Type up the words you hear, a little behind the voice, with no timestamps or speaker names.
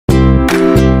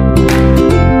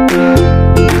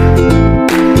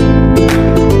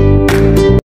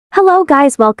Hello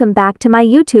guys, welcome back to my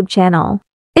YouTube channel.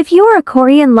 If you're a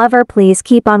Korean lover, please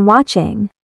keep on watching.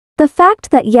 The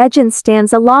fact that Yejin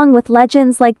stands along with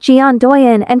legends like Jeon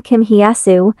Doyeon and Kim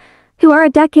Hye-soo, who are a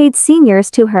decade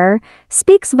seniors to her,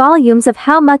 speaks volumes of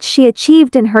how much she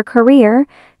achieved in her career.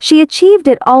 She achieved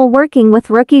it all working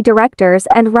with rookie directors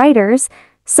and writers.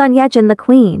 SonYejin the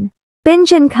Queen.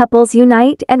 Binjin couples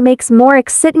unite and makes more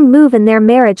exciting move in their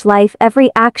marriage life,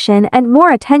 every action and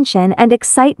more attention and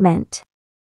excitement.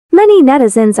 Many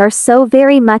netizens are so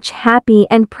very much happy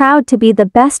and proud to be the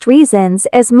best reasons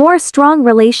as more strong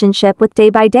relationship with day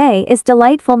by day is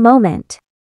delightful moment.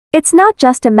 It's not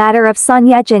just a matter of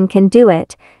SonYejin can do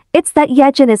it, it's that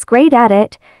Yejin is great at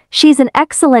it. She's an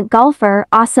excellent golfer,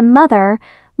 awesome mother,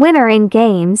 winner in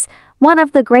games, one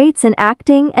of the greats in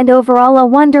acting, and overall a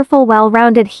wonderful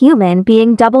well-rounded human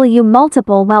being with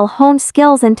multiple well-honed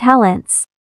skills and talents.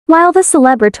 While the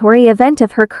celebratory event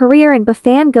of her career in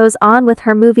Busan goes on with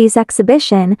her movie's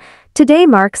exhibition, today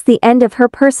marks the end of her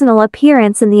personal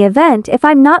appearance in the event, if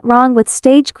I'm not wrong, with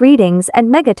stage greetings and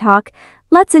mega talk.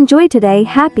 Let's enjoy today.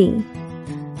 Happy